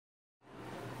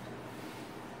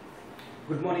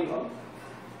Good morning all.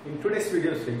 In today's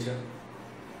video lecture,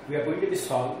 we are going to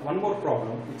solve one more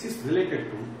problem which is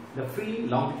related to the free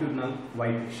longitudinal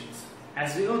vibrations.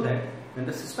 As we know that when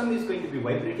the system is going to be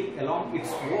vibrating along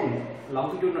its own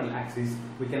longitudinal axis,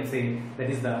 we can say that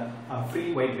is the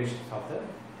free vibrations of the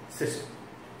system.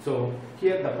 So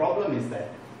here the problem is that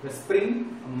the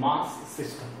spring mass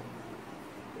system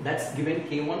that's given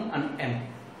K1 and M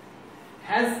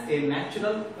has a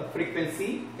natural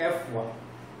frequency F1.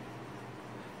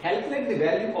 Calculate the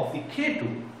value of the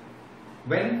K2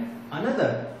 when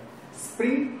another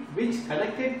spring which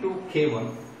connected to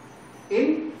K1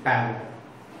 in parallel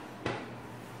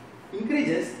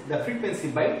increases the frequency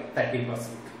by 30%.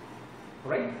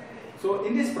 Right? So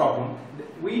in this problem,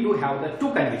 we do have the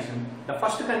two conditions. The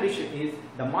first condition is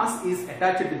the mass is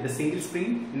attached with the single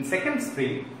spring. In second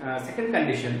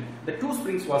condition, the two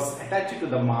springs was attached to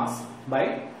the mass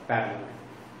by parallel.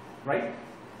 Right?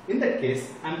 In that case,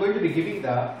 I am going to be giving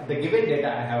the given data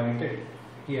I have written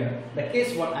here. The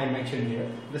case 1 I mentioned here.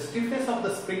 The stiffness of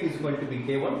the spring is going to be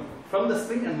K1. From the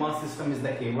spring and mass system is the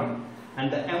K1.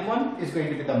 And the M1 is going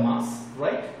to be the mass.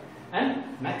 Right?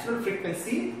 And natural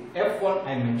frequency F1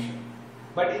 I mentioned.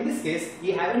 But in this case,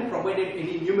 he hasn't provided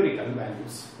any numerical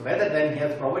values. Rather than he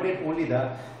has provided only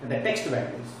the text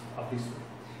values of this one.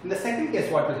 In the second case,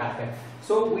 what will happen?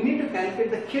 So we need to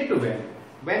calculate the K2 value.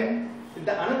 When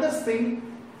the another spring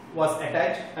was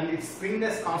attached and its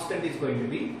springness constant is going to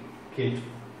be K2.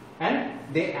 And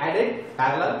they added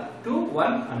parallel to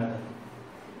one another.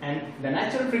 And the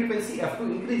natural frequency F2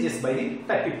 increases by the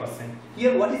 30%.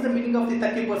 Here, what is the meaning of the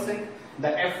 30%? The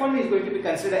F1 is going to be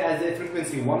considered as a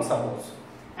frequency 1 suppose.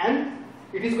 And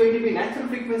it is going to be natural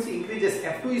frequency increases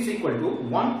F2 is equal to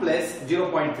 1 plus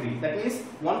 0.3. That means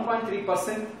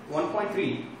 1.3%,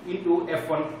 1.3 into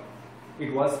F1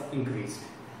 it was increased.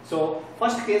 So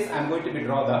first case I am going to be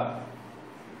draw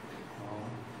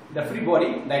the free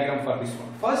body diagram for this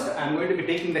one. First I am going to be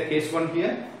taking the case 1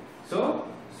 here. So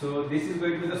this is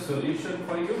going to be the solution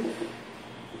for you.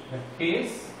 The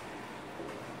case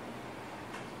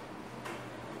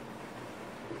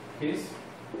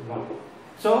 1.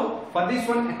 So for this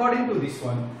one, according to this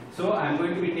one, so I am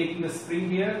going to be taking the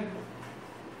spring here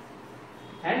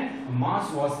and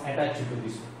mass was attached to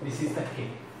this one. This is the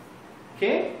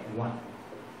K1.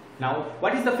 Now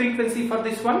what is the frequency for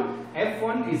this one?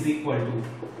 F1 is equal to,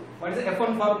 what is the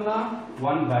F1 formula?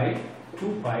 1 by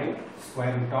 2 pi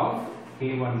square root of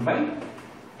K1 by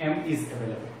M is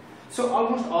available. So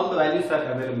almost all the values are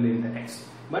available in the text.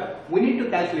 But we need to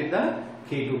calculate the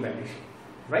K2 condition.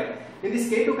 Right? In this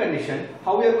K2 condition,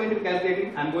 how we are going to be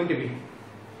calculating? I am going to be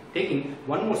taking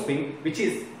one more spring which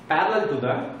is parallel to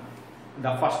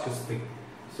the first spring.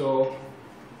 So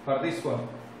for this one,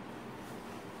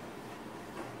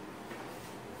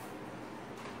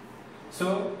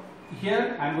 so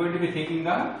here I am going to be taking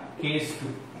the case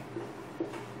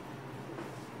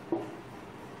 2.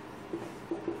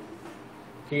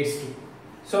 Case 2.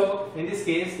 So in this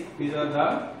case, these are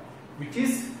the which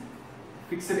is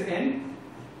fixed end.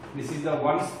 This is the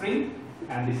one spring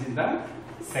and this is the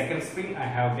second spring I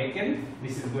have taken.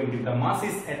 This is going to be the mass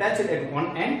is attached at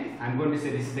one end. I am going to say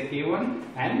this is the K1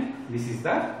 and this is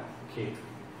the K2.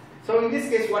 So in this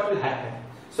case, what will happen?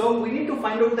 So we need to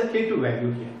find out the K2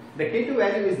 value here. The K2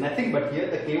 value is nothing but here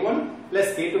the K1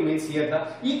 plus K2 means here the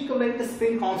equivalent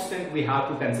spring constant we have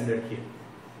to consider here.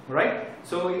 Right?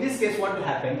 So in this case, what will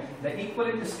happen? The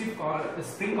equivalent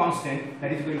spring constant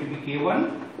that is going to be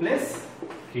K1 plus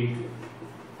K2.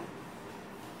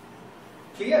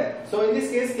 Clear? So in this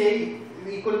case, K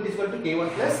equivalent is equal to K1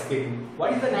 plus K2.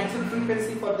 What is the natural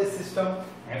frequency for this system?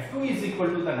 F2 is equal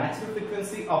to the natural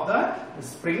frequency of the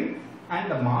spring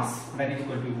and the mass, that is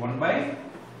equal to 1 by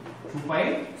 2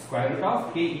 pi square root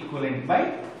of K equivalent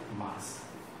by mass.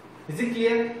 Is it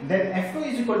clear? Then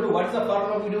F2 is equal to, what is the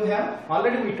formula we do have?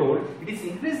 Already we told it is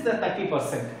increased the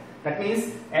 30%. That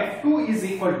means F2 is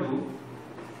equal to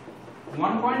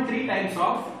 1.3 times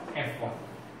of F1.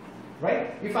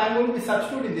 Right? If I am going to be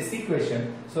substitute in this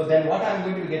equation, so then what I am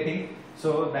going to be getting?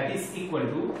 So that is equal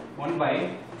to 1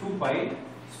 by 2 pi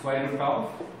square root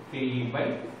of Ke by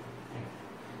M.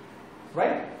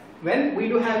 Right? When we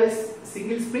do have a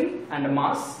single spring and a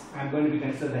mass, I am going to be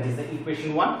considered that is the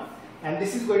equation 1. And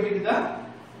this is going to be the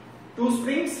two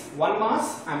springs, one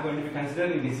mass, I am going to be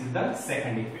considering this is the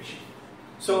second equation.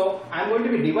 So I am going to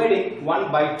be dividing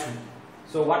 1 by 2.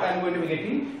 So what I am going to be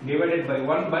getting? Divided by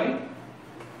 1 by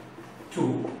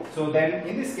 2. So then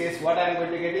in this case, what I am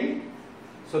going to be getting?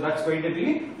 So that's going to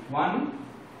be 1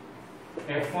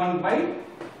 F1 by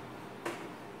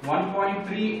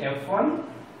 1.3 F1,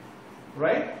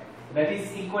 right? That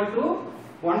is equal to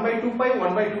 1 by 2 pi,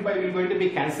 1 by 2 pi will going to be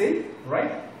cancelled,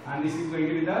 right? And this is going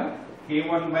to be the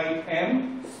k1 by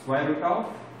m square root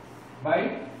of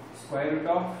by square root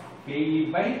of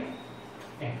ke by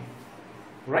m,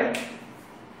 right?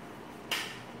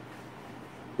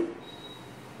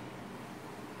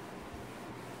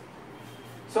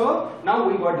 So now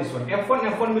we got this one.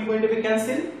 F1 will going to be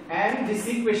cancelled, and this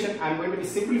equation I am going to be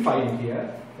simplifying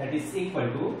here. That is equal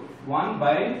to 1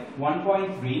 by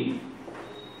 1.3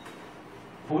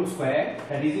 whole square.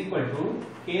 That is equal to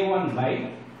k1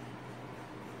 by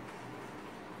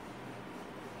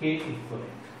k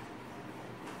equivalent.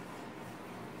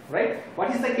 Right?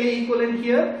 What is the k equivalent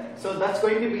here? So that's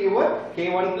going to be your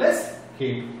k1 plus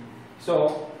k2.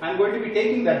 So I am going to be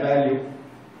taking that value.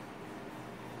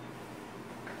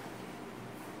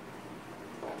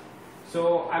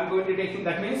 So I am going to taking,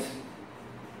 that means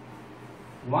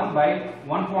 1 by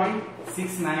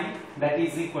 1.69, that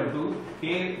is equal to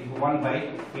k1 by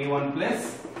k1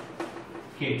 plus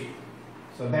k2.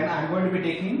 So then I am going to be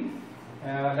taking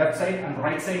left side and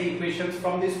right side equations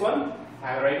from this one.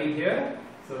 I am writing here.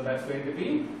 So that's going to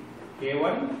be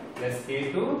k1 plus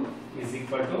k2 is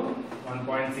equal to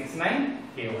 1.69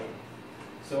 k1.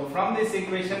 So from this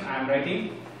equation I am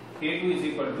writing k2 is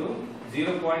equal to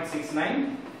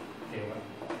 0.69 k1.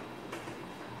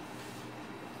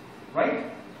 Right?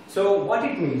 So what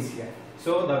it means here?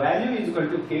 So the value is equal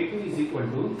to k2 is equal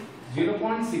to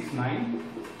 0.69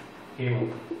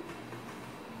 k1.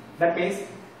 That means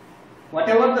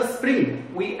whatever the spring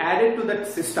we added to that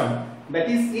system, that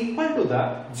is equal to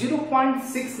the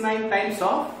 0.69 times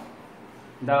of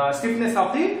the stiffness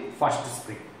of the first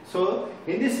spring. So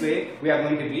in this way we are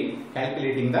going to be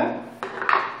calculating the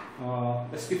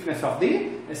stiffness of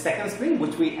the second spring,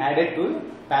 which we added to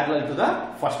parallel to the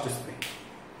first spring.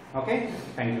 Okay,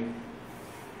 thank you.